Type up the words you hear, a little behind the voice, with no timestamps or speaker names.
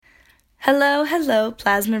Hello,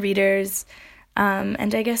 Plasma readers,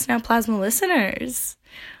 and I guess now Plasma listeners.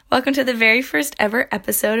 Welcome to the very first ever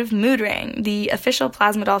episode of Mood Ring, the official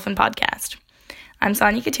Plasma Dolphin podcast. I'm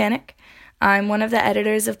Sonia Katanik. I'm one of the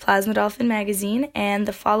editors of Plasma Dolphin magazine, and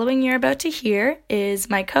the following you're about to hear is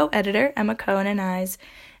my co-editor, Emma Cohen, and I's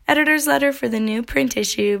editor's letter for the new print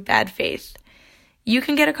issue, Bad Faith. You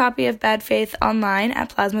can get a copy of Bad Faith online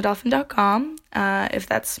at plasmadolphin.com, if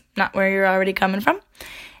that's not where you're already coming from.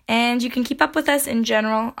 And you can keep up with us in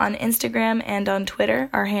general on Instagram and on Twitter.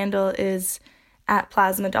 Our handle is at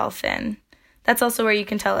Plasma Dolphin. That's also where you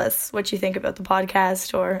can tell us what you think about the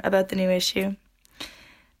podcast or about the new issue.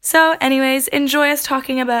 So anyways, enjoy us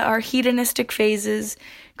talking about our hedonistic phases,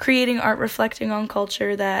 creating art reflecting on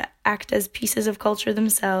culture that act as pieces of culture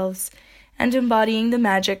themselves, and embodying the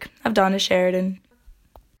magic of Donna Sheridan.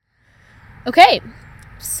 Okay,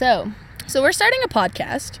 so we're starting a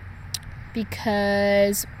podcast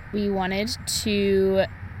because we wanted to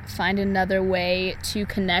find another way to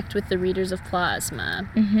connect with the readers of Plasma.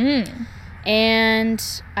 Mm-hmm.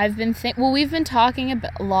 And we've been talking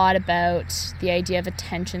a lot about the idea of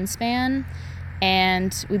attention span,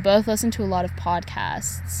 and we both listen to a lot of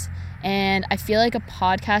podcasts. And I feel like a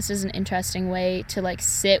podcast is an interesting way to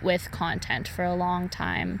sit with content for a long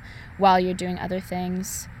time while you're doing other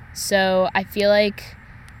things. So I feel like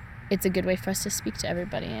it's a good way for us to speak to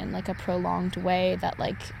everybody in a prolonged way that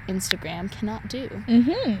Instagram cannot do.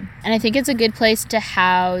 Mm-hmm. And I think it's a good place to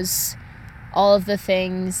house all of the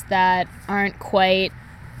things that aren't quite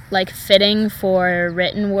fitting for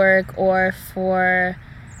written work or for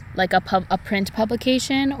a print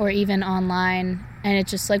publication or even online. And it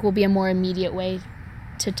just will be a more immediate way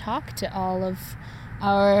to talk to all of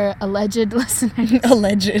our alleged listeners.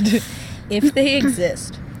 Alleged, if they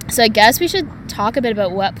exist. So I guess we should talk a bit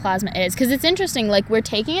about what Plasma is, because it's interesting. We're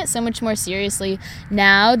taking it so much more seriously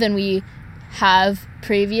now than we have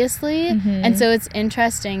previously. Mm-hmm. And so it's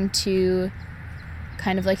interesting to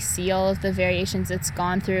kind of see all of the variations it's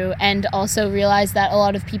gone through, and also realize that a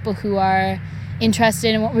lot of people who are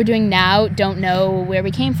interested in what we're doing now don't know where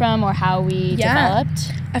we came from or how we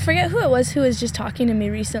developed. I forget who it was who was just talking to me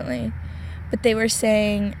recently, but they were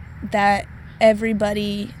saying that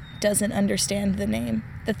everybody doesn't understand the name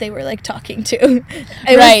that they were talking to.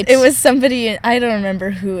 It was somebody, I don't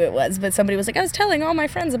remember who it was, but somebody was I was telling all my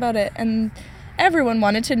friends about it, and everyone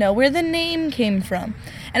wanted to know where the name came from.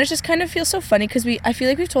 And it just kind of feels so funny because I feel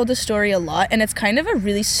like we've told this story a lot, and it's kind of a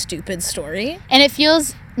really stupid story. And it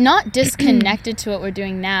feels not disconnected to what we're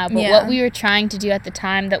doing now, but what we were trying to do at the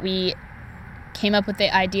time that we came up with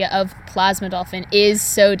the idea of Plasma Dolphin is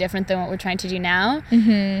so different than what we're trying to do now.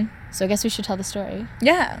 Mm-hmm. So I guess we should tell the story.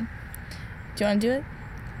 Yeah. Do you want to do it?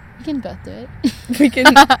 We can both do it. We can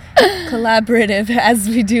collaborative as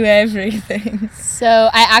we do everything. So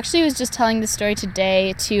I actually was just telling the story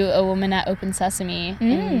today to a woman at Open Sesame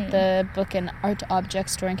in the book and art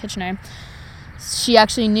object store in Kitchener. She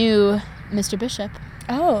actually knew Mr. Bishop.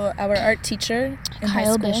 Oh, our art teacher in high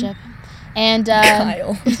Kyle school. Bishop. And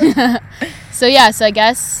Kyle. So I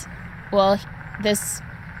guess, this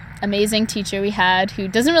amazing teacher we had who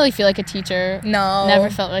doesn't really feel like a teacher. No.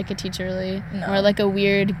 Never felt like a teacher, really. No. More a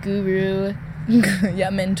weird guru.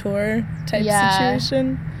 Mentor type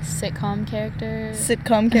situation. Sitcom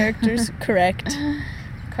characters, correct.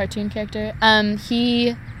 Cartoon character.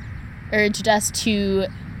 He urged us to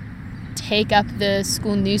take up the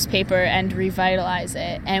school newspaper and revitalize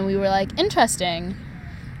it. And we were interesting.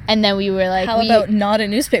 And then we were how about not a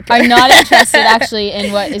newspaper? Are not interested actually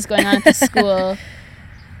in what is going on at the school.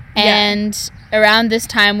 And around this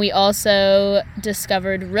time, we also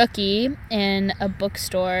discovered Rookie in a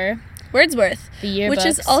bookstore. Wordsworth. The yearbooks. Which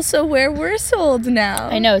is also where we're sold now.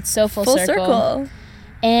 I know, it's so full circle.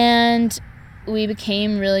 And we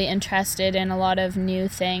became really interested in a lot of new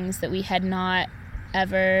things that we had not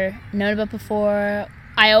ever known about before.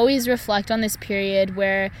 I always reflect on this period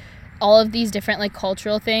where all of these different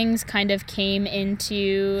cultural things kind of came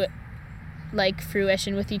into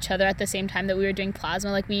fruition with each other at the same time that we were doing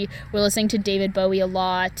Plasma. We were listening to David Bowie a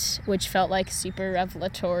lot, which felt super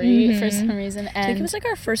revelatory for some reason. And I think it was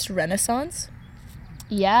our first renaissance.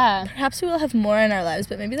 Yeah. Perhaps we will have more in our lives,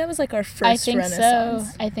 but maybe that was our first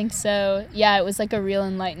renaissance. I think so. Yeah, it was a real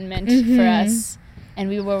enlightenment for us. And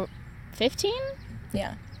we were 15?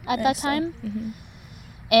 Yeah. At that time. So. Mm-hmm.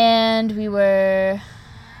 And we were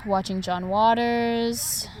watching John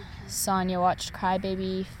Waters. Sonia watched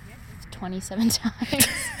Crybaby 27 times.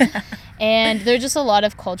 And there are just a lot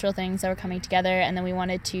of cultural things that were coming together, and then we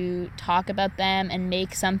wanted to talk about them and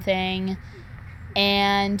make something.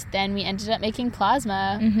 And then we ended up making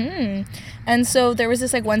Plasma. Mm-hmm. And so there was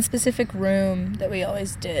this, like, one specific room that we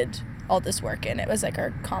always did all this work in. It was like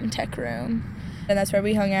our Comtech room. And that's where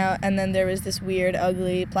we hung out. And then there was this weird,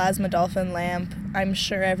 ugly Plasma Dolphin lamp. I'm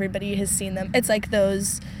sure everybody has seen them. It's like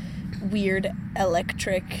those weird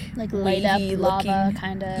electric, like light up lava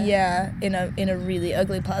kind of. Yeah, in a really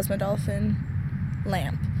ugly Plasma Dolphin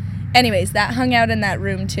lamp. Anyways, that hung out in that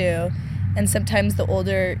room too. And sometimes the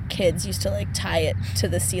older kids used to like tie it to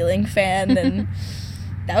the ceiling fan, and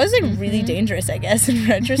that was like really dangerous, I guess, in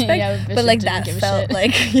retrospect. Yeah, but like that felt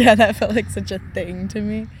like that felt like such a thing to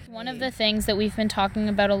me. One of the things that we've been talking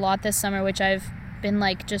about a lot this summer, which I've been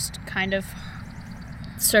like just kind of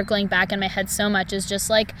circling back in my head so much, is just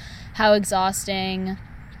like how exhausting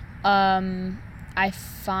I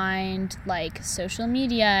find like social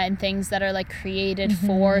media and things that are like created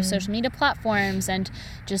for social media platforms, and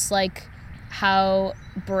just like how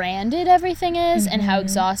branded everything is and how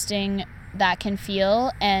exhausting that can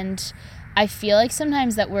feel. And I feel like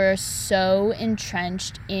sometimes that we're so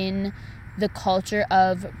entrenched in the culture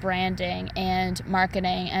of branding and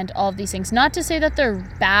marketing and all of these things, not to say that they're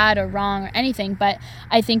bad or wrong or anything, but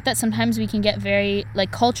I think that sometimes we can get very,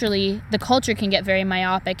 like, culturally, the culture can get very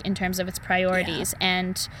myopic in terms of its priorities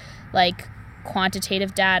and like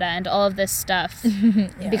quantitative data and all of this stuff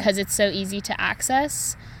because it's so easy to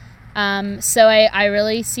access. So I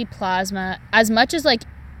really see Plasma, as much as like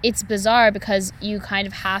it's bizarre because you kind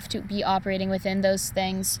of have to be operating within those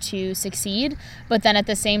things to succeed, but then at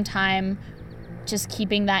the same time just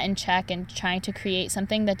keeping that in check and trying to create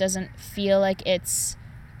something that doesn't feel like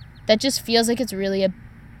that just feels like it's really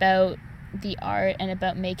about the art and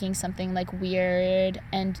about making something like weird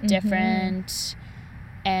and different,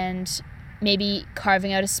 and maybe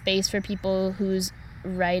carving out a space for people whose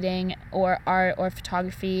writing or art or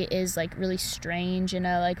photography is like really strange in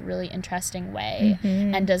a like really interesting way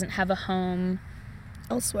and doesn't have a home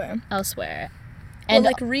elsewhere. And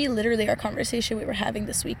like literally our conversation we were having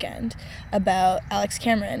this weekend about Alex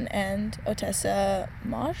Cameron and Otessa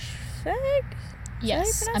Moshfegh.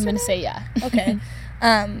 Yes, I'm gonna say okay.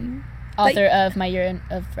 Author of My Year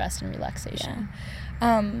of Rest and Relaxation.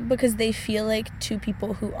 Because they feel like two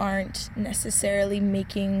people who aren't necessarily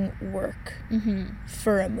making work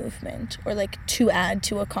for a movement or like to add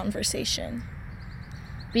to a conversation.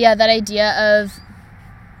 But yeah, that idea of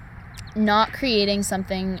not creating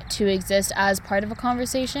something to exist as part of a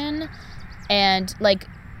conversation, and like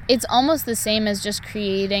it's almost the same as just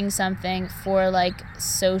creating something for like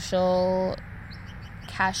social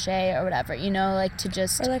cachet or whatever, you know, like to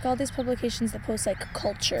just, or like all these publications that post like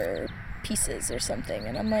culture pieces or something,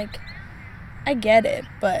 and I'm like, I get it,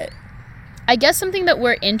 but I guess something that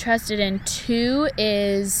we're interested in too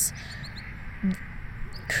is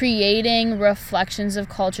creating reflections of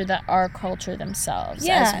culture that are culture themselves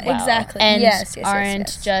as well. Exactly. And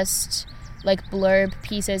aren't just like blurb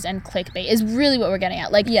pieces and clickbait is really what we're getting at.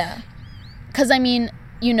 Like, because I mean,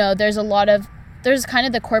 you know, there's kind of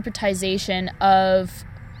the corporatization of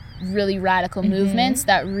really radical movements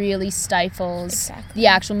that really stifles the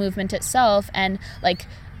actual movement itself. And like,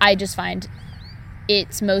 I just find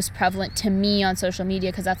it's most prevalent to me on social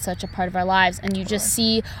media because that's such a part of our lives, and you just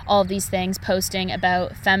see all of these things posting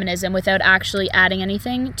about feminism without actually adding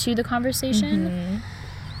anything to the conversation.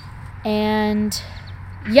 And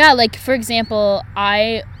yeah, like for example,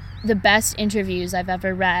 the best interviews I've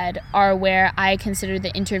ever read are where I consider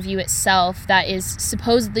the interview itself that is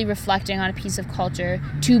supposedly reflecting on a piece of culture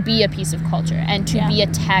to be a piece of culture and to be a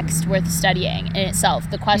text worth studying in itself,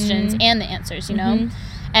 the questions and the answers, you know?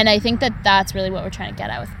 And I think that that's really what we're trying to get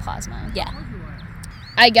at with Plasma. Yeah.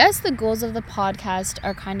 I guess the goals of the podcast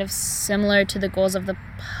are kind of similar to the goals of the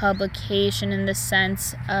publication in the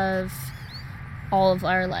sense of all of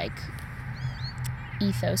our, like,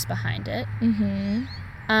 ethos behind it.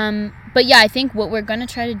 But yeah, I think what we're going to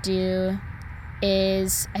try to do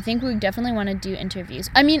is, I think we definitely want to do interviews.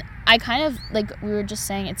 I mean, I kind of, like we were just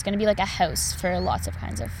saying, it's going to be like a house for lots of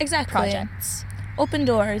kinds of projects. Open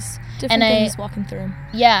doors, different things walking through.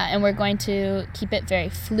 Yeah, and we're going to keep it very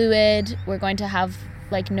fluid. We're going to have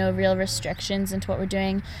like no real restrictions into what we're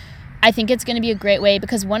doing. I think it's going to be a great way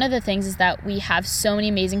because one of the things is that we have so many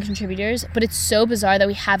amazing contributors, but it's so bizarre that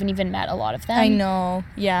we haven't even met a lot of them. I know,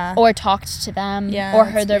 yeah. Or talked to them, or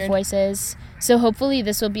heard their voices. So hopefully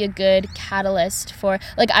this will be a good catalyst for,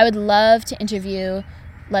 like, I would love to interview,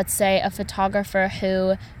 let's say, a photographer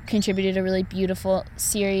who contributed a really beautiful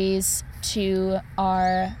series to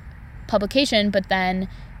our publication, but then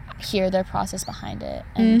hear their process behind it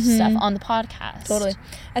and stuff on the podcast. Totally.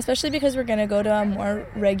 Especially because we're going to go to a more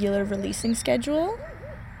regular releasing schedule.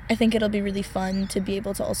 I think it'll be really fun to be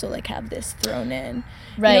able to also, like, have this thrown in.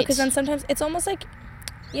 Right. Because then sometimes it's almost like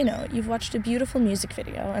you know, you've watched a beautiful music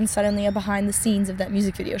video and suddenly a behind the scenes of that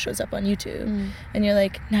music video shows up on YouTube and you're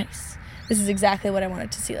like, nice, this is exactly what I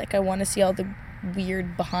wanted to see. Like, I want to see all the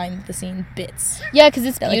weird behind the scene bits. Yeah, because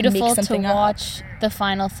it's that, beautiful like, to watch the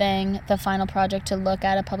final thing, the final project, to look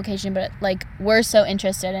at a publication, but like, we're so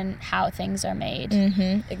interested in how things are made.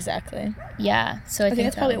 Exactly. Yeah, so I think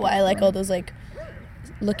that's probably why I like all those like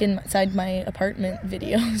look inside my apartment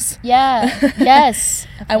videos. Yeah. Yes.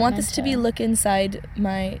 I want this to be look inside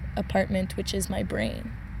my apartment, which is my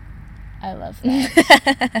brain. I love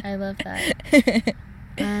that. I love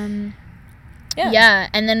that. Yeah,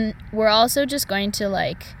 and then we're also just going to,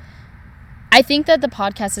 like, I think that the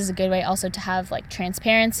podcast is a good way also to have, like,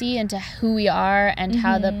 transparency into who we are and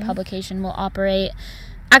how the publication will operate.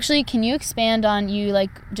 Actually, can you expand on, you, like,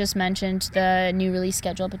 just mentioned the new release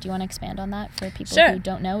schedule, but do you want to expand on that for people who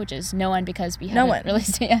don't know, which is no one, because we haven't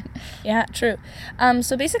released it yet? Yeah, true.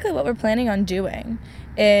 So basically what we're planning on doing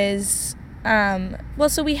is,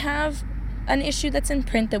 so we have an issue that's in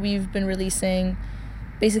print that we've been releasing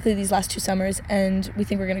basically these last 2 summers, and we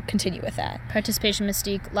think we're going to continue with that. Participation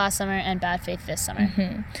Mystique last summer and Bad Faith this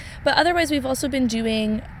summer. But otherwise, we've also been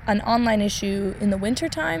doing an online issue in the winter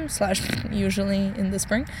time / usually in the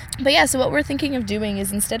spring. But yeah, so what we're thinking of doing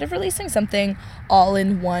is, instead of releasing something all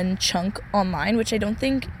in one chunk online, which I don't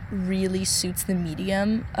think really suits the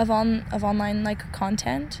medium of online like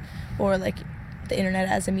content or like the internet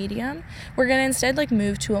as a medium, we're gonna instead like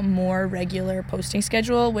move to a more regular posting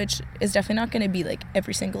schedule, which is definitely not gonna be like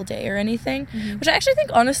every single day or anything, which I actually think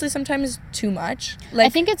honestly sometimes is too much. Like, I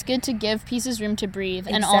think it's good to give pieces room to breathe.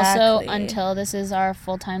 And also, until this is our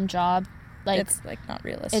full-time job, like, it's like not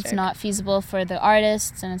realistic. It's not feasible for the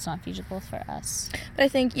artists and it's not feasible for us. But I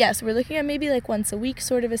think, yes, we're looking at maybe like once a week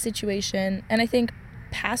sort of a situation. And I think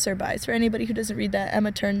Passerbys, for anybody who doesn't read that,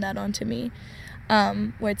 Emma turned that on to me.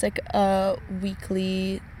 Where it's like a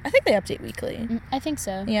weekly, I think they update weekly. I think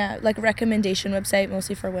so. Yeah, like recommendation website,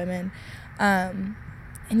 mostly for women. And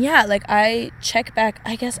yeah, like I check back,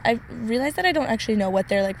 I guess I realized that I don't actually know what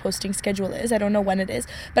their like posting schedule is. I don't know when it is,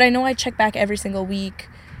 but I know I check back every single week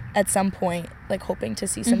at some point, like hoping to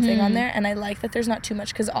see something on there. And I like that there's not too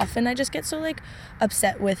much, because often I just get so like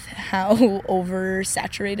upset with how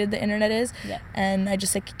oversaturated the internet is. Yeah. And I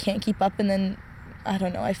just like can't keep up, and then I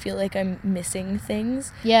don't know, I feel like I'm missing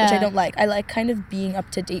things, which I don't like. I like kind of being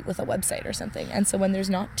up to date with a website or something. And so when there's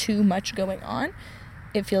not too much going on,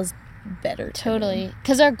 it feels better to me.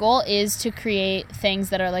 Because our goal is to create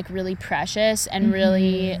things that are like really precious and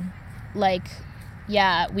really like,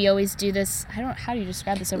 yeah, we always do this. How do you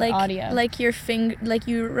describe this over audio? Like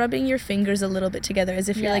you're rubbing your fingers a little bit together as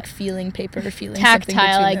if you're like feeling paper or feeling tactile, something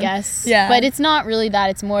between I them. guess. Yeah. But it's not really that.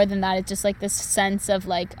 It's more than that. It's just like this sense of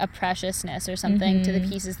like a preciousness or something to the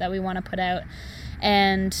pieces that we want to put out.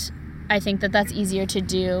 And I think that that's easier to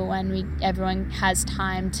do when everyone has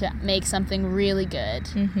time to make something really good.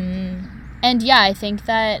 And yeah, I think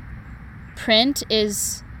that print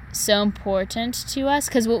is so important to us,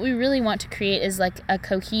 because what we really want to create is like a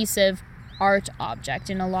cohesive art object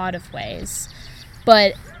in a lot of ways.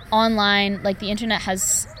 But online, like the internet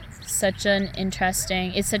has such an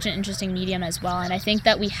interesting medium as well, and I think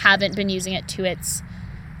that we haven't been using it to its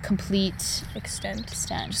complete extent.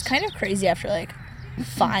 It's kind of crazy after like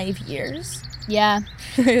 5 years. Yeah.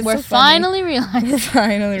 We're so finally realizing. We're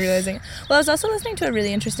finally realizing. Well, I was also listening to a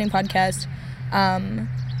really interesting podcast.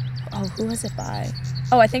 Who was it by?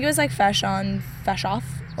 Oh, I think it was like Fash Off,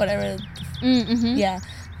 whatever. Yeah.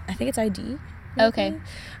 I think it's ID. Maybe. Okay.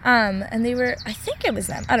 And they were, I think it was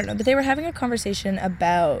them, I don't know, but they were having a conversation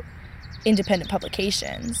about independent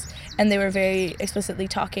publications, and they were very explicitly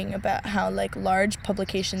talking about how like large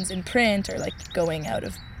publications in print are like going out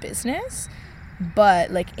of business,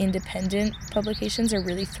 but like independent publications are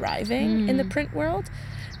really thriving in the print world.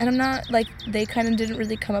 And I'm not, like, they kind of didn't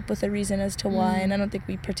really come up with a reason as to why, and I don't think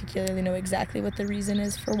we particularly know exactly what the reason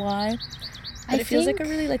is for why. But it feels like a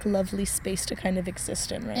really, like, lovely space to kind of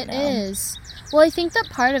exist in right now. It is. Well, I think that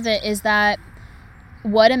part of it is that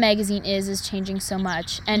what a magazine is changing so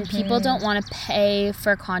much, and people don't want to pay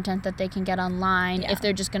for content that they can get online if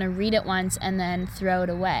they're just going to read it once and then throw it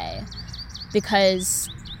away. Because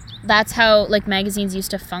that's how like magazines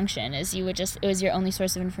used to function, is it was your only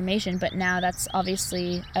source of information, but now that's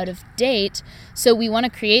obviously out of date. So we want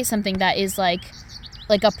to create something that is like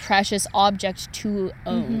a precious object to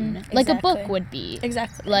own, like a book would be,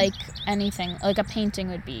 like anything, like a painting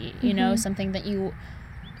would be, you know, something that you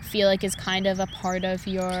feel like is kind of a part of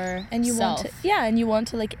your and you self. Want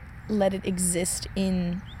to like let it exist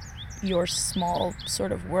in your small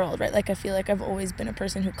sort of world, right? Like, I feel like I've always been a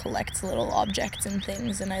person who collects little objects and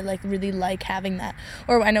things, and I, like, really like having that.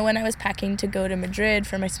 Or I know when I was packing to go to Madrid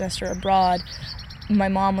for my semester abroad, my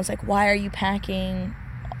mom was like, why are you packing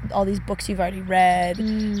all these books you've already read?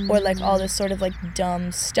 Or, like, all this sort of, like,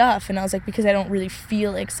 dumb stuff. And I was like, because I don't really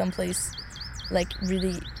feel like someplace, like,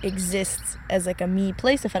 really exists as, like, a me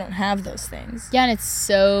place if I don't have those things. Yeah, and it's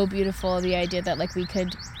so beautiful, the idea that, like, we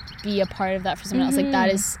could be a part of that for someone else. Like, that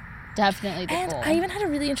is definitely the goal. I even had a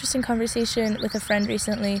really interesting conversation with a friend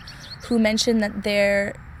recently who mentioned that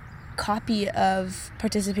their copy of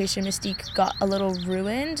Participation Mystique got a little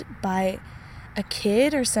ruined by a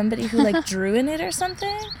kid or somebody who, like, drew in it or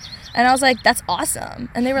something. And I was like, that's awesome.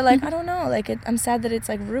 And they were like, I don't know, like, I'm sad that it's,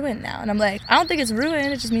 like, ruined now. And I'm like, I don't think it's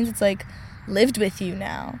ruined, it just means it's, like, lived with you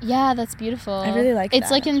now. Yeah, that's beautiful. I really like that.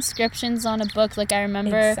 It's like inscriptions on a book. Like, I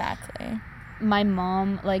remember exactly, my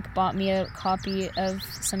mom, like, bought me a copy of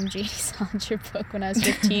some J.D. Salinger book when I was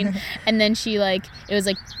 15. And then she, like, it was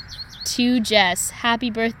like, to Jess, happy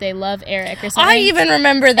birthday, love, Eric, or something. I even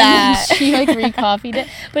remember that. And she, like, recopied it.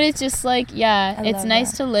 But it's just, like, yeah, it's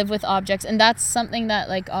nice to live with objects. And that's something that,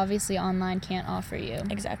 like, obviously online can't offer you.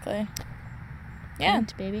 Exactly. Yeah.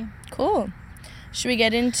 Print, baby. Cool. Should we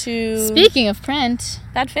get into... Speaking of print...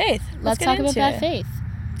 Bad Faith. Let's talk about Bad Faith.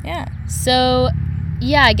 Yeah. So,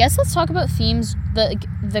 yeah, I guess let's talk about themes,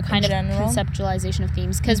 the kind of conceptualization of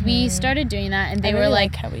themes. Because we started doing that, and they were,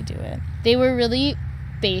 like... how we do it. They were really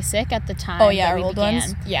basic at the time. Oh, yeah, that our we old began.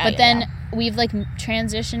 ones? Yeah, But then we've, like,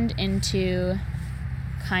 transitioned into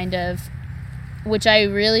kind of... Which I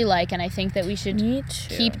really like, and I think that we should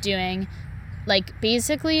keep doing. Like,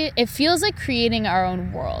 basically, it feels like creating our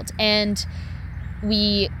own world. And...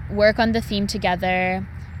 we work on the theme together,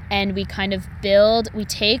 and we kind of we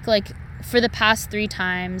take, like, for the past 3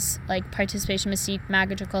 times, like, Participation Mystique,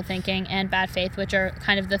 Magical Thinking, and Bad Faith, which are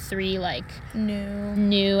kind of the 3, like,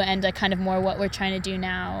 new and, like, kind of more what we're trying to do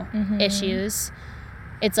now issues.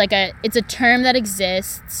 It's like it's a term that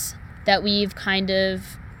exists that we've kind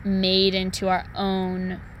of made into our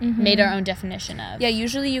own, made our own definition of. Yeah,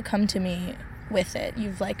 usually you come to me with it.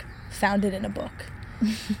 You've, like, found it in a book.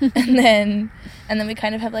 and then we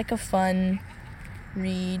kind of have, like, a fun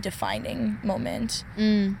redefining moment,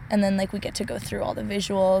 and then, like, we get to go through all the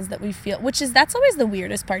visuals that we feel, that's always the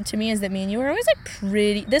weirdest part to me, is that me and you were always, like,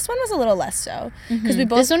 pretty. This one was a little less so, because we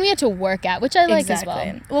both, this one we had to work at, which I like as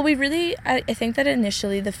well. Well, we really, I think that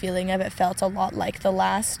initially the feeling of it felt a lot like the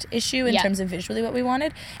last issue in terms of visually what we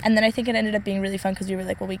wanted, and then I think it ended up being really fun because we were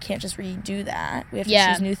like, well, we can't just redo that, we have to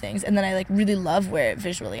choose new things, and then I, like, really love where it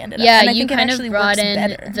visually ended up. And I think kind of brought in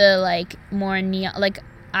better. The, like, more neon, like,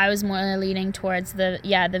 I was more leaning towards the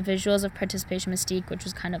visuals of Participation Mystique, which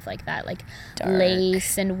was kind of like that, like, dark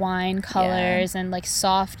lace and wine colors and, like,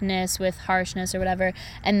 softness with harshness or whatever.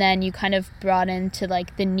 And then you kind of brought into,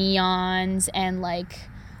 like, the neons and, like,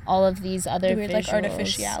 all of these other weird, visuals. Like,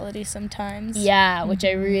 artificiality sometimes. Yeah, which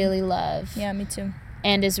I really love. Yeah, me too.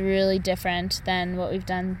 And is really different than what we've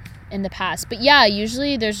done in the past. But yeah,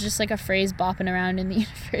 usually there's just, like, a phrase bopping around in the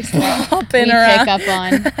universe that we pick up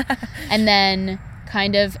on. And then...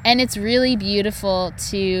 kind of, and it's really beautiful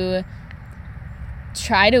to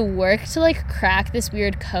try to work to, like, crack this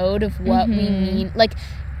weird code of what we mean. Like,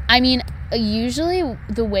 I mean, usually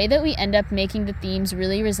the way that we end up making the themes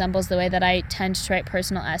really resembles the way that I tend to write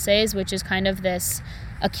personal essays, which is kind of this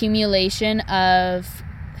accumulation of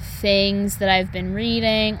things that I've been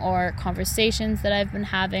reading or conversations that I've been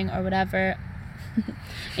having or whatever.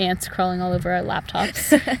 Ants crawling all over our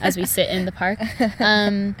laptops as we sit in the park.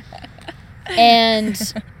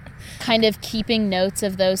 And kind of keeping notes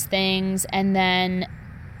of those things, and then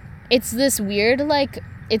it's this weird, like,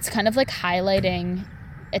 it's kind of like highlighting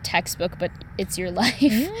a textbook, but it's your life.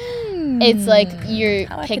 It's like you're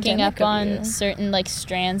picking up on certain, like,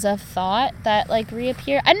 strands of thought that, like,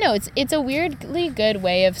 reappear. I don't know, it's a weirdly good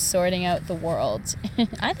way of sorting out the world.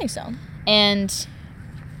 I think so. And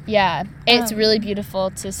yeah, it's really beautiful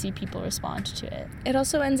to see people respond to it. It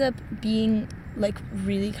also ends up being, like,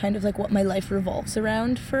 really kind of like what my life revolves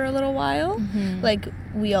around for a little while. Like,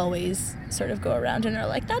 we always sort of go around and are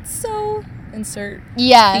like, that's so insert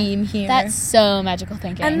theme here. That's so Magical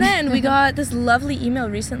Thinking. And then we got this lovely email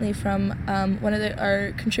recently from one of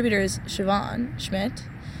our contributors, Siobhan Schmidt.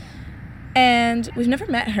 And we've never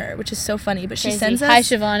met her, which is so funny, but she sends us... Hi,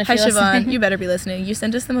 Siobhan, if you're listening. You better be listening. You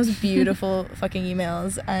sent us the most beautiful fucking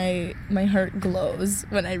emails. My heart glows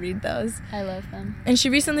when I read those. I love them. And she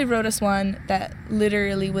recently wrote us one that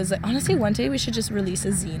literally was like, honestly, one day we should just release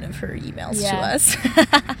a zine of her emails to us.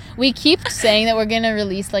 We keep saying that we're going to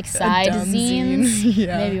release, like, side zines.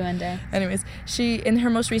 Yeah. Maybe one day. Anyways, in her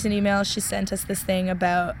most recent email, she sent us this thing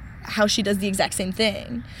about how she does the exact same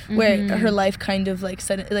thing, where her life kind of like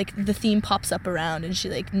suddenly, like the theme pops up around and she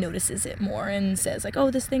like notices it more and says like,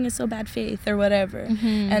 oh, this thing is so bad faith or whatever.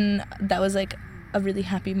 And that was like a really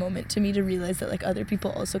happy moment to me to realize that like other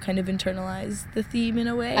people also kind of internalize the theme in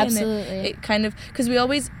a way. Absolutely. And it kind of, because we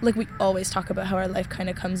always talk about how our life kind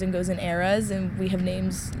of comes and goes in eras, and we have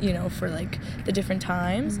names, you know, for like the different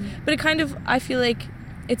times, but it kind of, I feel like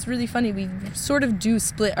it's really funny, we sort of do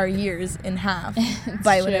split our years in half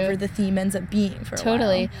by true. whatever the theme ends up being for a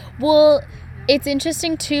Totally. while. Well, it's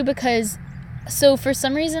interesting too because, so for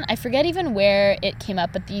some reason, I forget even where it came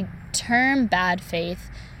up, but the term bad faith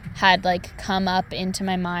had like come up into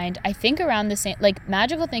my mind, I think around the same, like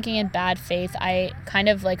magical thinking and bad faith, I kind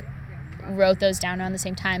of like wrote those down around the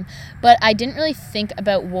same time, but I didn't really think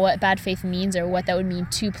about what bad faith means or what that would mean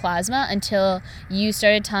to Plasma until you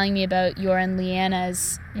started telling me about your and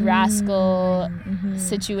Leanna's rascal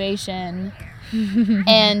situation.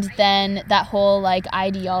 And then that whole like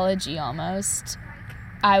ideology almost,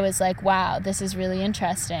 I was like, wow, this is really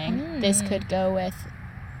interesting. This could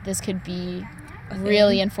be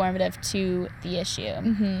really informative to the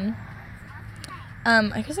issue.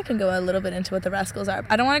 I guess I can go a little bit into what the rascals are.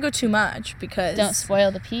 I don't want to go too much because... Don't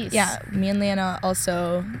spoil the piece. Yeah, me and Leanna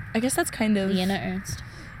also... I guess that's kind of... Leanna Ernst.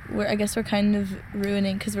 I guess we're kind of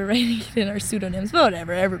ruining because we're writing it in our pseudonyms, but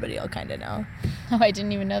whatever, everybody will kind of know. Oh, I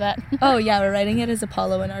didn't even know that. Oh, yeah, we're writing it as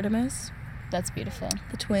Apollo and Artemis. That's beautiful.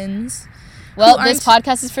 The twins. Well, this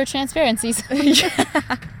podcast is for transparencies. Me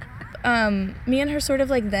and her sort of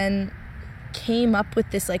like then came up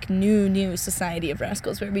with this like new society of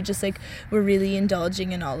rascals where we just like were really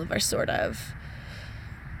indulging in all of our sort of,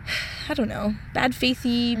 I don't know, bad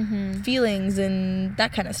faithy feelings and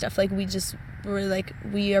that kind of stuff. Like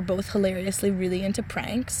we are both hilariously really into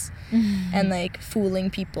pranks and like fooling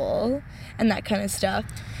people and that kind of stuff.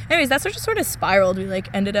 Anyways, that sort of spiraled. We like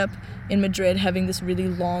ended up in Madrid having this really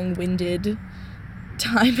long-winded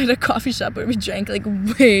time at a coffee shop where we drank like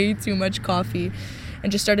way too much coffee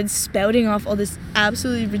and just started spouting off all this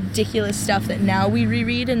absolutely ridiculous stuff that now we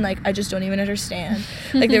reread and like I just don't even understand.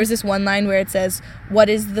 Like there was this one line where it says, what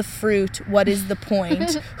is the fruit, what is the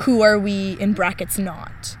point, who are we, in brackets,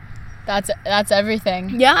 not. That's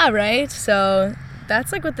everything. Yeah, right? So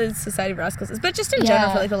that's like what the Society of Rascals is. But just in general,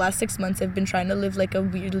 for like the last 6 months I've been trying to live like a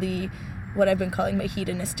weirdly, what I've been calling my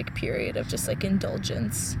hedonistic period of just like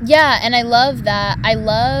indulgence. Yeah, and I love that. I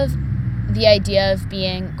love the idea of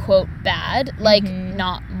being, quote, bad, like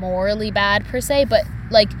not morally bad per se, but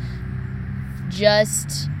like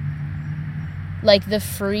just like the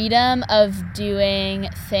freedom of doing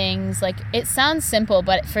things. Like it sounds simple,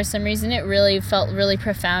 but for some reason it really felt really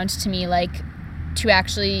profound to me, like to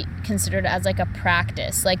actually consider it as like a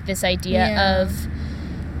practice, like this idea of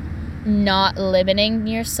not limiting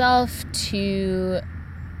yourself to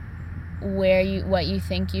what you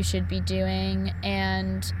think you should be doing,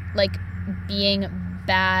 and like being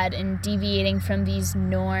bad and deviating from these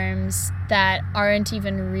norms that aren't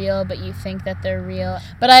even real but you think that they're real.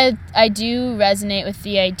 But I do resonate with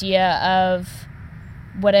the idea of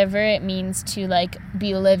whatever it means to like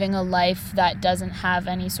be living a life that doesn't have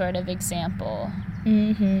any sort of example.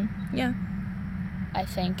 Yeah, I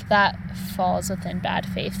think that falls within bad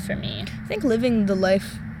faith for me. I think living the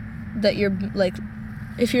life that you're like,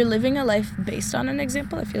 if you're living a life based on an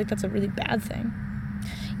example, I feel like that's a really bad thing.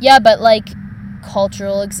 Yeah, but like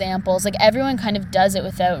cultural examples, like everyone kind of does it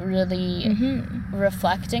without really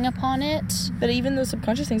reflecting upon it. But even those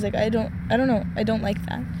subconscious things, like I don't know, I don't like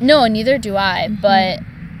that. No, neither do I. But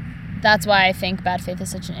that's why I think bad faith is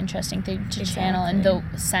such an interesting thing to channel in the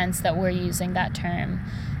sense that we're using that term.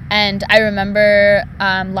 And I remember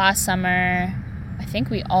last summer, I think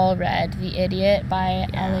we all read The Idiot by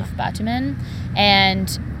Alif Batuman, and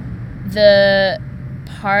the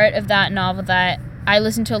part of that novel that I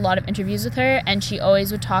listened to a lot of interviews with her, and she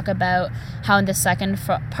always would talk about how in the second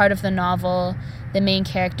part of the novel, the main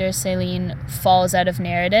character, Celine, falls out of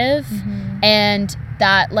narrative. And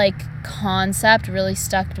that, like, concept really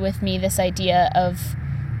stuck with me, this idea of,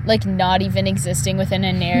 like, not even existing within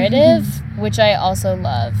a narrative, which I also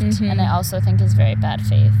loved, and I also think is very bad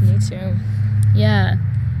faith. Me too. Yeah.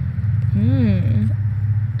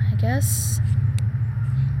 I guess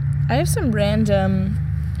I have some random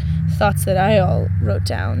thoughts that I all wrote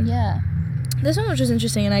down. Yeah. This one, which was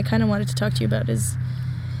interesting, and I kind of wanted to talk to you about, is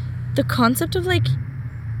the concept of, like,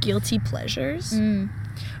 guilty pleasures. Or,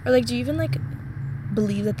 like, do you even, like,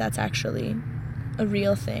 believe that that's actually a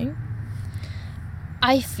real thing?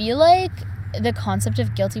 I feel like the concept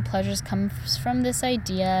of guilty pleasures comes from this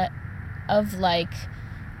idea of, like,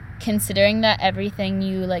 considering that everything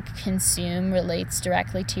you, like, consume relates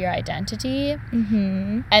directly to your identity.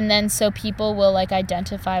 Mm-hmm. And then so people will, like,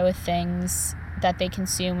 identify with things that they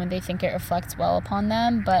consume when they think it reflects well upon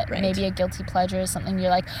them, but maybe a guilty pleasure is something you're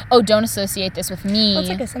like, oh, don't associate this with me. Well, it's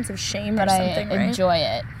like a sense of shame or but something, I enjoy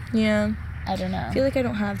it. Yeah. I don't know. I feel like I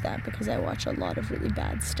don't have that because I watch a lot of really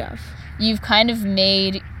bad stuff. You've kind of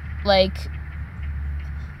made, like,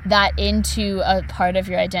 that into a part of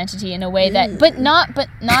your identity in a way that, but not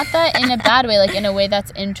that in a bad way, like in a way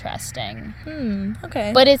that's interesting.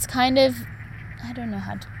 Okay. But it's kind of, I don't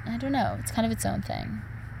know, it's kind of its own thing.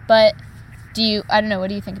 But I don't know, what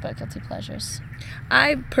do you think about guilty pleasures?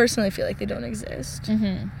 I personally feel like they don't exist.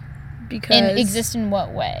 Mm-hmm. Because... And exist in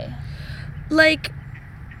what way? Like,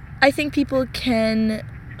 I think people can...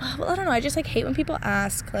 Well, I don't know. I just, like, hate when people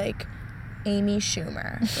ask, like, Amy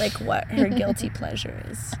Schumer, like, what her guilty pleasure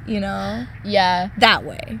is, you know? Yeah. That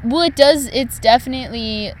way. Well, it's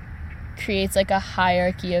definitely creates, like, a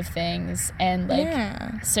hierarchy of things, and,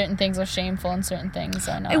 like, certain things are shameful and certain things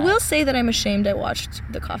are not. I will say that I'm ashamed I watched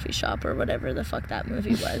The Coffee Shop or whatever the fuck that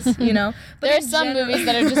movie was, you know? But there are some movies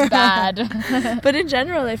that are just bad. But in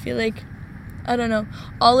general, I feel like, I don't know,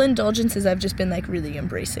 all indulgences I've just been, like, really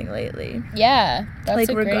embracing lately. Yeah, that's like,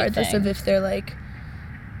 a great regardless thing. of if they're, like,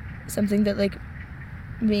 something that, like,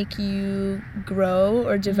 make you grow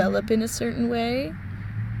or develop in a certain way,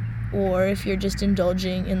 or if you're just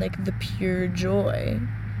indulging in, like, the pure joy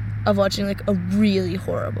of watching, like, a really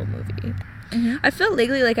horrible movie. Mm-hmm. I feel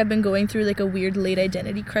lately like I've been going through, like, a weird late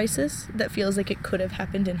identity crisis that feels like it could have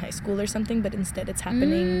happened in high school or something, but instead it's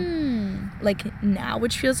happening, like, now,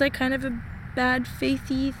 which feels like kind of a bad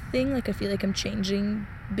faithy thing. Like, I feel like I'm changing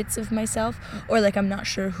bits of myself, or, like, I'm not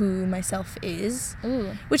sure who myself is.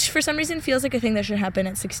 Ooh. Which for some reason feels like a thing that should happen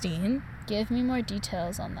at 16. Give me more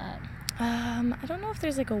details on that. I don't know if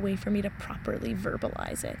there's, like, a way for me to properly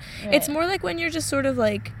verbalize it. Right. It's more like when you're just sort of,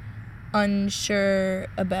 like, unsure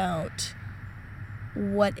about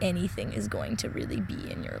what anything is going to really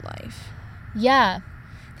be in your life. Yeah.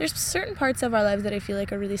 There's certain parts of our lives that I feel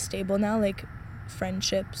like are really stable now, like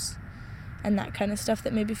friendships and that kind of stuff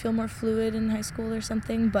that maybe feel more fluid in high school or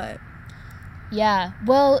something, but... Yeah.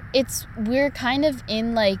 Well, we're kind of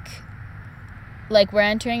in, like, we're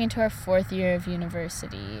entering into our 4th year of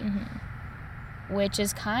university, which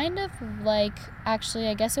is kind of, like, actually,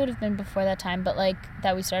 I guess it would have been before that time, but, like,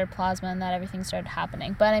 that we started Plasma and that everything started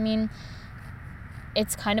happening. But, I mean,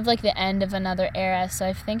 it's kind of, like, the end of another era, so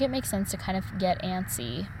I think it makes sense to kind of get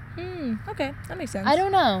antsy. Okay, that makes sense. I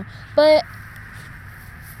don't know, but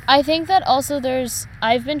I think that also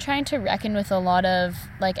I've been trying to reckon with a lot of,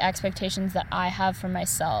 like, expectations that I have for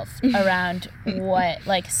myself around what,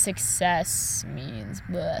 like, success means.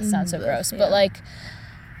 Blech, sounds so gross. Yeah. But, like,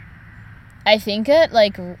 I think that,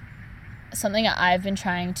 like, something that I've been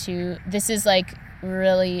trying to, this is, like,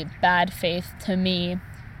 really bad faith to me,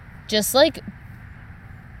 just, like,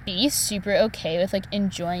 be super okay with, like,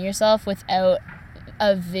 enjoying yourself without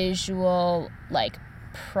a visual, like,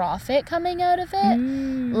 profit coming out of it,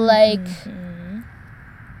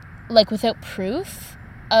 like without proof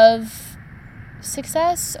of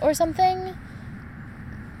success or something.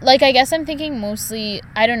 Like, I guess I'm thinking mostly,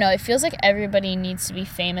 I don't know, it feels like everybody needs to be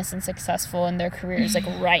famous and successful in their careers, like,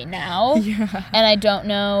 right now. Yeah. And I don't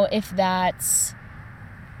know if that's,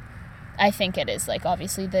 I think it is, like,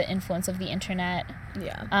 obviously the influence of the internet.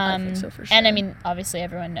 Yeah, I think so for sure. And I mean, obviously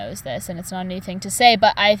everyone knows this and it's not anything to say,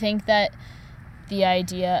 but I think that the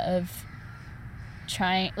idea of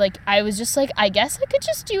trying, like, I was just like, I guess I could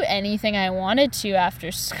just do anything I wanted to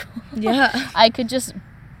after school. Yeah. I could just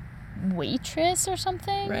waitress or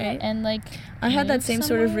something. Right. And, like, I had that same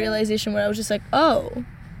sort of realization where I was just like, oh,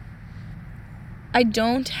 I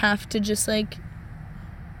don't have to just, like,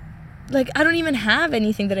 I don't even have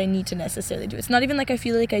anything that I need to necessarily do. It's not even like I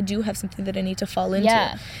feel like I do have something that I need to fall into.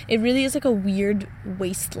 Yeah. It really is like a weird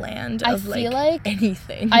wasteland of, like,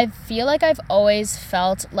 anything. I feel like I've always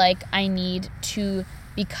felt like I need to,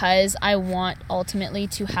 because I want ultimately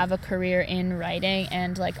to have a career in writing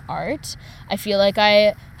and, like, art. I feel like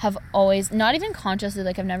I have always, not even consciously,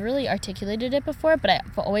 like, I've never really articulated it before, but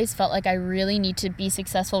I've always felt like I really need to be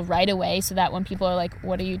successful right away so that when people are like,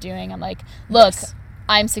 what are you doing? I'm like, look, yes,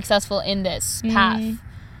 I'm successful in this path.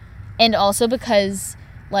 And also because,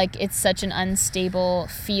 like, it's such an unstable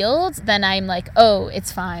field, then I'm like, oh,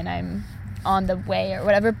 it's fine, I'm on the way or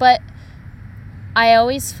whatever. But I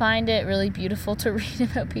always find it really beautiful to read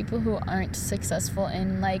about people who aren't successful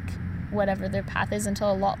in, like, whatever their path is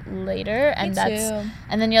until a lot later. And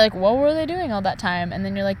and then you're like, what were they doing all that time? And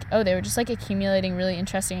then you're like, oh, they were just, like, accumulating really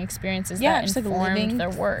interesting experiences that informed, like, their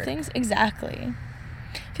work. Things, exactly.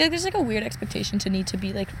 I feel like there's like a weird expectation to need to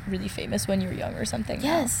be like really famous when you're young or something.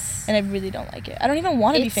 Yes. Now. And I really don't like it. I don't even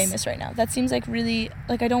want to be famous right now. That seems like really,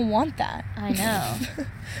 like, I don't want that. I know.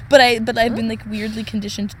 but I've been like weirdly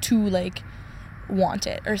conditioned to like want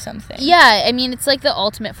it or something. Yeah, I mean, it's like the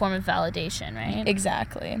ultimate form of validation, right?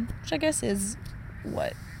 Exactly. Which I guess is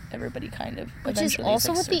what everybody kind of which is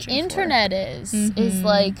also like what the internet is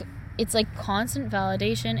like, it's like constant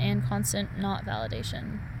validation and constant not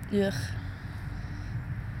validation. Ugh.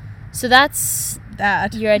 So that's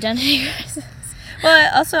that your identity crisis. Well,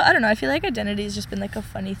 also, I don't know, I feel like identity has just been like a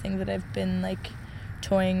funny thing that I've been like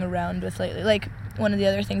toying around with lately. Like, one of the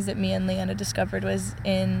other things that me and Leanna discovered was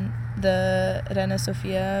in the Reina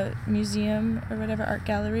Sofia Museum or whatever art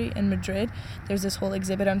gallery in Madrid. There's this whole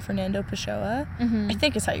exhibit on Fernando Pessoa. I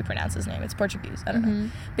think is how you pronounce his name. It's Portuguese. I don't know.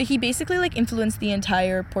 But he basically like influenced the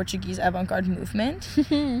entire Portuguese avant-garde movement.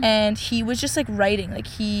 And he was just like writing. Like,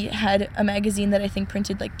 he had a magazine that I think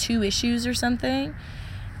printed like 2 issues or something.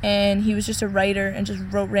 And he was just a writer and just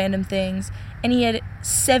wrote random things. And he had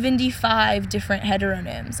 75 different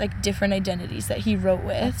heteronyms, like different identities that he wrote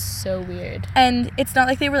with. That's so weird. And it's not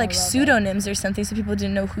like they were like pseudonyms or something so people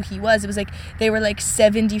didn't know who he was. It was like they were like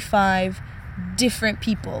 75 different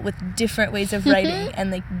people with different ways of writing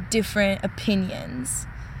and like different opinions.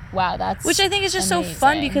 Wow, that's which I think is just amazing. So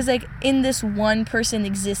fun because like in this one person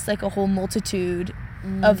exists like a whole multitude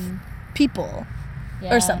of people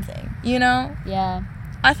or something, you know? Yeah.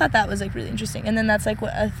 I thought that was like really interesting. And then that's like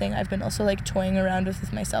what a thing I've been also like toying around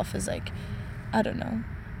with myself is like, I don't know,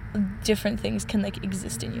 different things can like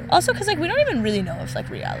exist in you. Also because like we don't even really know if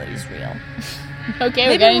like reality is real. Okay,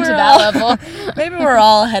 we're getting to that level. Maybe we're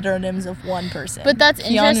all heteronyms of one person. But that's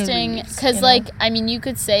interesting because like, I mean, you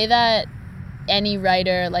could say that any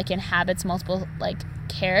writer like inhabits multiple like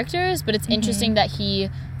characters, but it's interesting that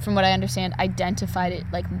he, from what I understand, identified it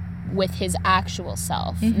like with his actual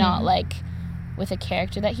self, not like with a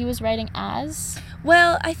character that he was writing as.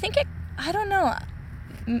 Well, I think I don't know.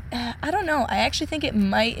 I actually think it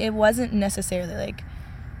wasn't necessarily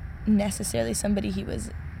somebody he was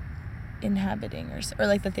inhabiting or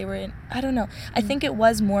like that they were in. I don't know. I think it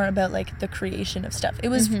was more about like the creation of stuff. It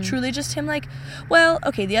was truly just him like, well,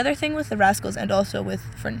 okay, the other thing with the Rascals and also with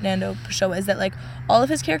Fernando Pessoa is that like all of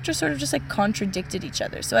his characters sort of just like contradicted each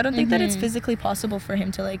other. So I don't think that it's physically possible for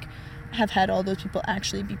him to like have had all those people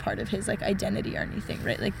actually be part of his like identity or anything,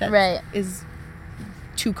 right? Like that is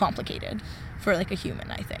too complicated for like a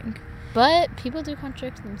human, I think. But people do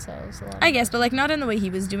contradict themselves a lot. I guess, but like not in the way he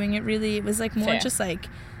was doing it really. It was like more just like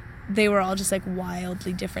they were all just like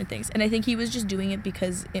wildly different things. And I think he was just doing it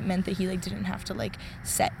because it meant that he like didn't have to like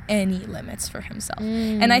set any limits for himself.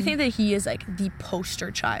 And I think that he is like the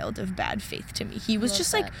poster child of bad faith to me. He was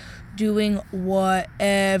just like doing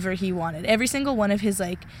whatever he wanted. Every single one of his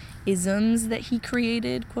like isms that he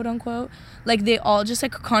created, quote unquote, like they all just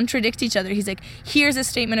like contradict each other. He's like, here's a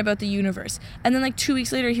statement about the universe, and then like 2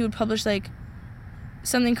 weeks later he would publish like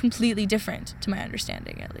something completely different, to my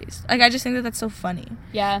understanding at least. Like I just think that that's so funny.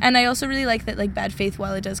 Yeah. And I also really like that like bad faith,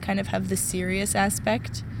 while it does kind of have the serious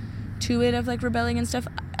aspect to it of like rebelling and stuff,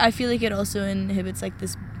 I feel like it also inhibits like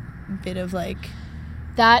this bit of like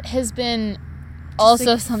that has been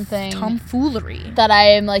also like something tomfoolery that I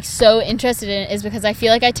am like so interested in, is because I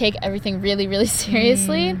feel like I take everything really, really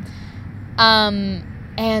seriously.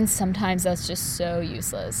 And sometimes that's just so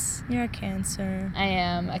useless. You're a Cancer. I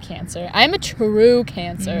am a Cancer. I'm a true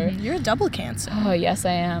Cancer. You're a double Cancer. Oh, yes,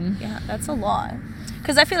 I am. Yeah, that's a lot.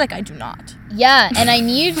 Because I feel like I do not. Yeah, and I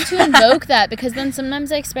need to invoke that, because then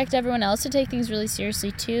sometimes I expect everyone else to take things really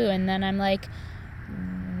seriously too, and then I'm like,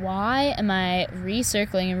 why am I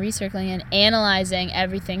recircling and analyzing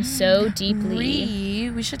everything so deeply?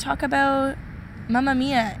 We should talk about Mamma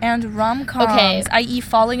Mia and rom-coms, i.e.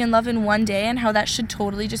 falling in love in one day, and how that should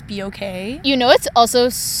totally just be okay. You know, it's also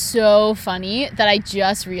so funny that I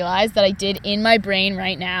just realized that I did in my brain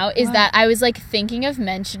right now is that I was like thinking of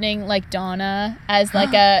mentioning like Donna as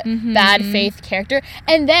like a bad faith character,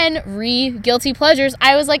 and then guilty pleasures,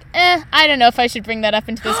 I was like, I don't know if I should bring that up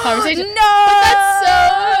into this conversation. No! But that's so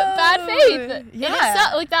bad faith.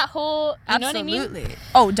 Yeah. Like that whole, you know what I mean? Absolutely.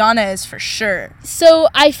 Oh, Donna is for sure. So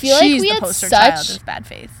I feel like we the had poster such child of bad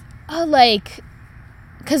faith. Like,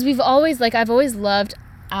 because we've always like, I've always loved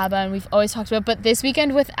ABBA, and we've always talked about, but this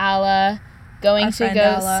weekend with Alla, going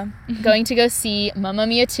to go see Mamma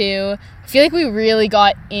Mia 2, I feel like we really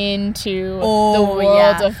got into the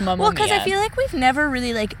world of Mamma Mia. Well, because I feel like we've never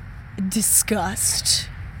really like discussed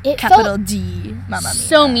it capital D Mamma Mia.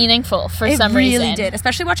 So meaningful for some reason. It really did,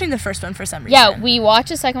 especially watching the first one for some reason. Yeah, we watched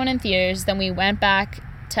the second one in theaters, then we went back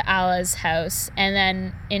to Alla's house and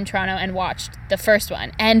then in Toronto and watched the first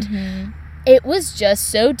one. And it was just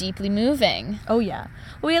so deeply moving. Oh, yeah.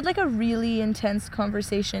 Well, we had, like, a really intense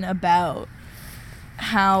conversation about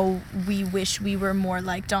how we wish we were more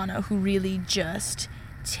like Donna, who really just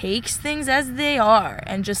takes things as they are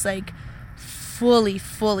and just, like, fully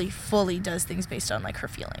does things based on, like, her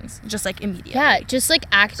feelings. Just, like, immediately. Yeah, just, like,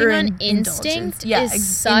 acting on instinct is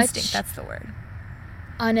such... instinct, that's the word.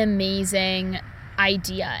 An amazing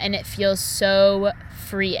idea, and it feels so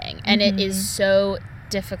freeing, and it is so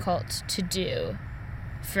difficult to do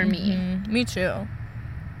for me. Me too.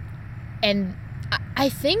 And I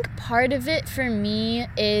think part of it for me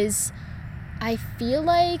is I feel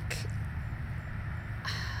like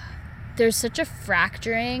there's such a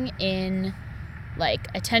fracturing in, like,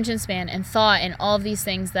 attention span and thought and all of these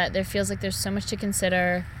things that there feels like there's so much to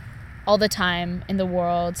consider all the time in the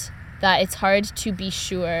world that it's hard to be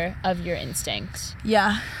sure of your instinct.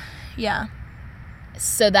 Yeah.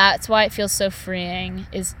 So that's why it feels so freeing,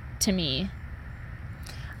 is to me.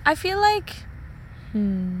 I feel like I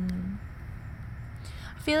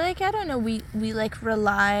don't know, we like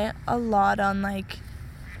rely a lot on, like,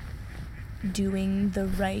 doing the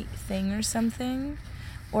right thing or something,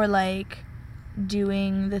 or, like,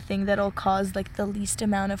 doing the thing that'll cause, like, the least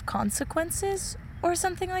amount of consequences or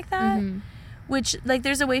something like that. Which, like,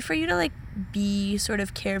 there's a way for you to, like, be sort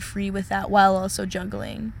of carefree with that while also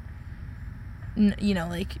juggling, you know,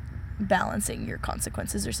 like, balancing your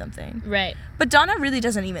consequences or something. Right. But Donna really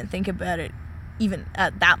doesn't even think about it even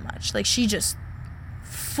at that much. Like, she just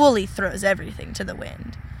fully throws everything to the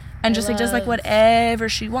wind and just, like, does, like, whatever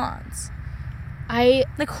she wants.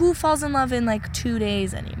 Like, who falls in love in, like, 2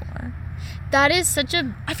 days anymore? That is such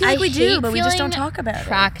a... I feel like we do, but we just don't talk about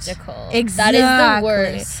practical. it. Exactly. That is the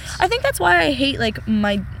worst. I think that's why I hate, like,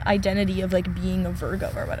 my identity of, like, being a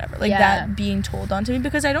Virgo or whatever. Like, that being told onto me,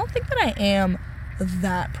 because I don't think that I am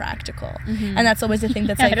that practical. And that's always the thing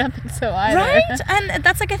that's, like... I don't think so either. Right? And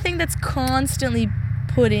that's, like, a thing that's constantly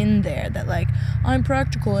put in there, that, like, I'm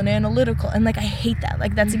practical and analytical. And, like, I hate that.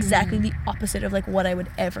 Like, that's exactly the opposite of, like, what I would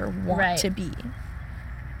ever want to be.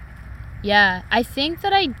 Yeah. I think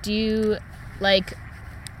that I do... like,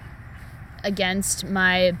 against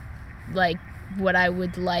my, like, what I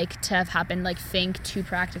would like to have happen, like, think too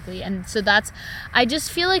practically. And so that's, I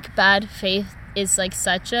just feel like bad faith is, like,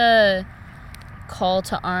 such a call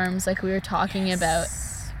to arms, like we were talking about,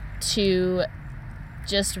 to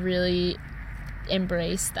just really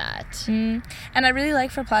embrace that. And I really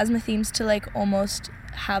like for plasma themes to, like, almost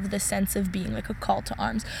have the sense of being, like, a call to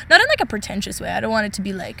arms, not in, like, a pretentious way. I don't want it to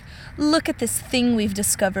be like, look at this thing we've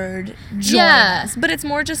discovered, join us. But it's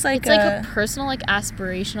more just like it's like a personal, like,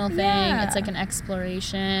 aspirational thing. It's like an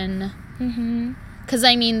exploration. Because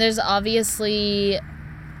I mean, there's obviously,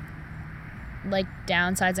 like,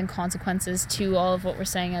 downsides and consequences to all of what we're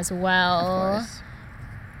saying as well. Of course.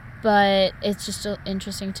 But it's just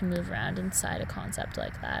interesting to move around inside a concept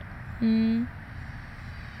like that.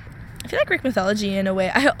 I feel like Greek mythology, in a way,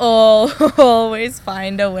 I always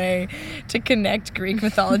find a way to connect Greek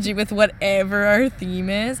mythology with whatever our theme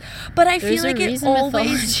is. But I feel like it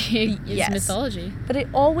always... It's mythology. But it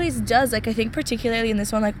always does. Like, I think particularly in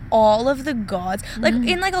this one, like, all of the gods... Like,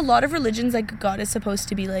 in, like, a lot of religions, like, God is supposed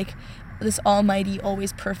to be, like, this almighty,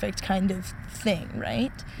 always perfect kind of thing,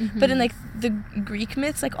 right? But in, like, the Greek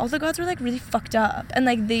myths, like, all the gods were, like, really fucked up, and,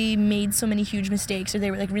 like, they made so many huge mistakes, or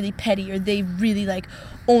they were, like, really petty, or they really, like,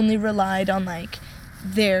 only relied on, like,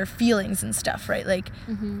 their feelings and stuff, right? Like,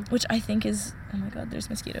 which I think is, oh my god, there's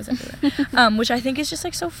mosquitoes everywhere. Which I think is just,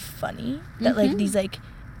 like, so funny that, like, these, like,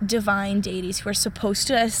 divine deities who are supposed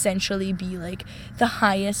to essentially be, like, the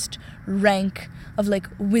highest rank of, like,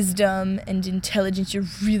 wisdom and intelligence you're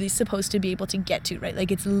really supposed to be able to get to, right?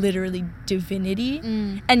 Like, it's literally divinity,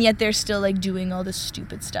 and yet they're still, like, doing all this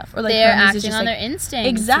stupid stuff, or, like, they're acting on, like, their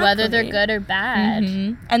instincts, whether they're good or bad.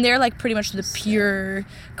 And they're, like, pretty much the pure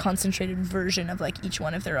concentrated version of, like, each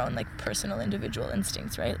one of their own, like, personal individual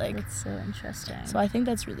instincts, right? Like, it's so interesting. So I think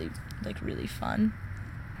that's really, like, really fun.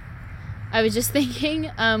 I was just thinking,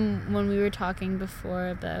 when we were talking before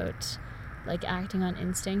about, like, acting on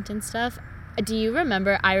instinct and stuff, do you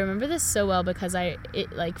remember, I remember this so well because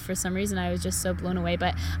like, for some reason I was just so blown away,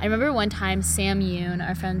 but I remember one time Sam Yoon,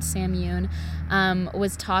 our friend Sam Yoon,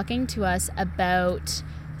 was talking to us about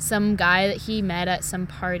some guy that he met at some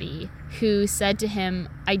party who said to him,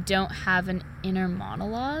 I don't have an inner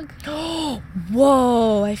monologue.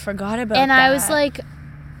 Whoa, I forgot about that. And I was like...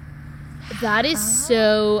 That is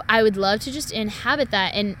so... I would love to just inhabit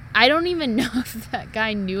that. And I don't even know if that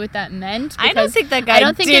guy knew what that meant. I don't think that guy I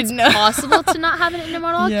don't think it's possible to not have an inner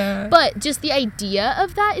monologue. Yeah. But just the idea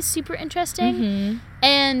of that is super interesting.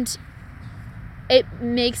 And it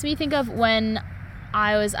makes me think of when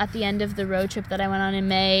I was at the end of the road trip that I went on in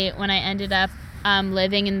May when I ended up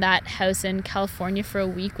living in that house in California for a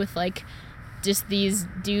week with like just these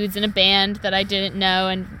dudes in a band that I didn't know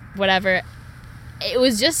and whatever. It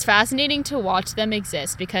was just fascinating to watch them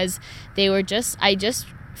exist because they were just, I just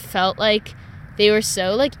felt like they were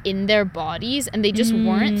so like in their bodies and they just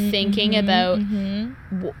weren't thinking about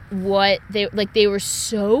what they were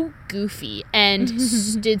so goofy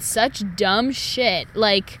and did such dumb shit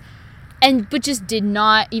like, but just did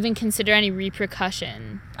not even consider any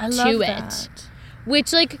repercussion to it.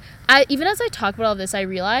 Which like, even as I talk about all this, I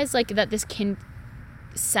realize like that this can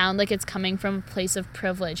sound like it's coming from a place of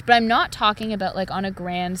privilege, but I'm not talking about like on a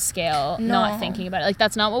grand scale, not thinking about it. Like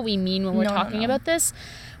that's not what we mean when we're talking about this.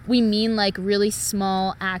 We mean like really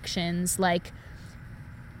small actions, like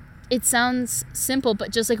it sounds simple,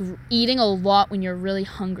 but just like eating a lot when you're really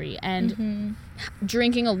hungry and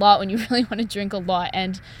drinking a lot when you really want to drink a lot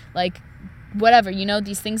and like whatever, you know,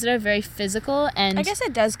 these things that are very physical. And I guess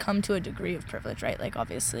it does come to a degree of privilege, right? Like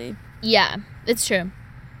obviously. Yeah, it's true.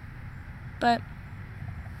 But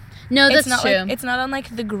no, that's true. Like, it's not on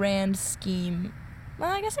like the grand scheme. Well,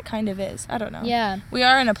 I guess it kind of is. I don't know. Yeah. We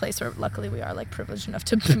are in a place where luckily we are like privileged enough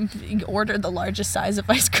to order the largest size of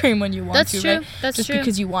ice cream when you want to. Right? That's just true.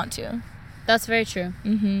 Because you want to. That's very true.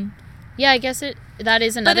 Yeah, I guess that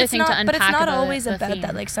is another thing to unpack. But it's not always about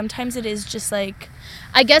that. Like sometimes it is just like.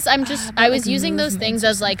 I guess I was using those things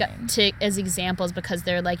as like as examples because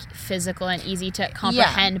they're like physical and easy to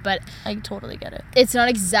comprehend. Yeah, but I totally get it. It's not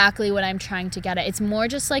exactly what I'm trying to get at. It's more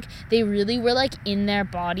just like they really were like in their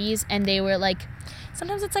bodies and they were like.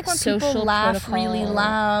 Sometimes it's like when people laugh really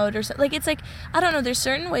loud or like it's like I don't know. There's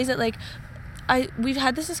certain ways that like we've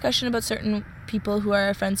had this discussion about certain people who are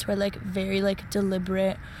our friends who are like very like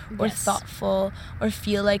deliberate or thoughtful or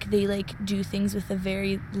feel like they like do things with a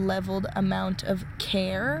very leveled amount of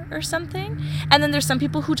care or something, and then there's some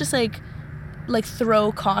people who just like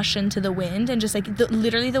throw caution to the wind and just like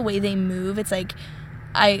literally the way they move, it's like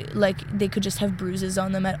they could just have bruises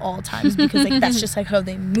on them at all times because like that's just like how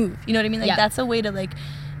they move, you know what I mean? Like that's a way to like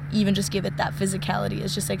even just give it that physicality.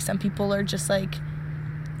 It's just like some people are just like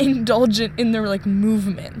indulgent in their like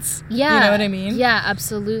movements. Yeah, you know what I mean? Yeah,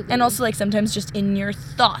 absolutely. And also like sometimes just in your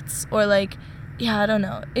thoughts or like I don't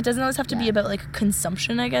know, it doesn't always have to be about like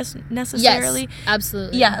consumption, I guess, necessarily. Yes,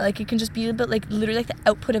 absolutely. Yeah, like it can just be about like literally like the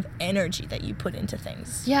output of energy that you put into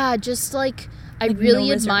things. Yeah, just like I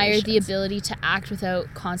really admire the ability to act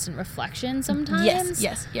without constant reflection sometimes.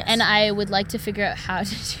 Yes. And I would like to figure out how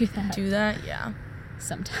to do that. Yeah.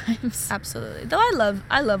 Sometimes. Absolutely. Though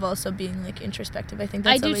I love also being like introspective. I think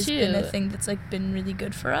that's always been a thing that's like been really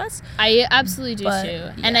good for us. I absolutely do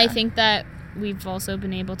too. And I think that we've also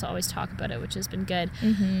been able to always talk about it, which has been good.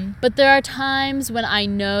 But there are times when I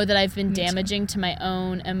know that I've been damaging to my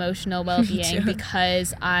own emotional well-being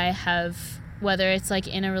because I have, whether it's like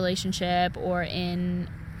in a relationship or in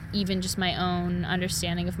even just my own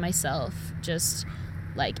understanding of myself, just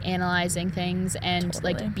like analyzing things and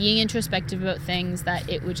like being introspective about things, that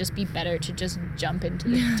it would just be better to just jump into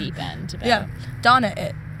the deep end about. Yeah, Donna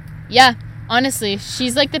it. Yeah, honestly,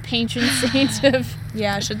 she's like the patron saint of.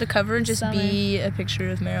 Yeah, should the cover just be a picture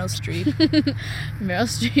of Meryl Streep? Meryl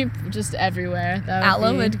Streep just everywhere.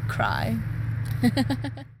 Aloe would cry.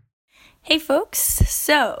 Hey folks,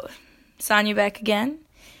 so Sonia back again.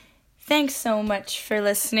 Thanks so much for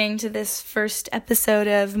listening to this first episode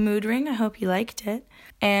of Mood Ring. I hope you liked it.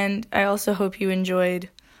 And I also hope you enjoyed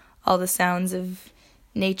all the sounds of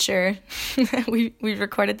nature. We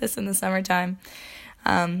recorded this in the summertime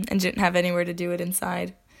and didn't have anywhere to do it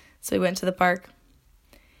inside. So we went to the park.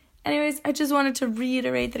 Anyways, I just wanted to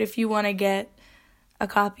reiterate that if you want to get a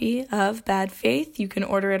copy of Bad Faith, you can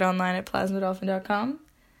order it online at plasmadolphin.com.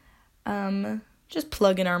 Just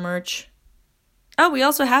plug in our merch. Oh, we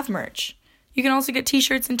also have merch. You can also get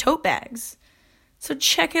t-shirts and tote bags. So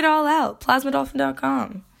check it all out,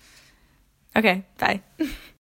 plasmadolphin.com. Okay, bye.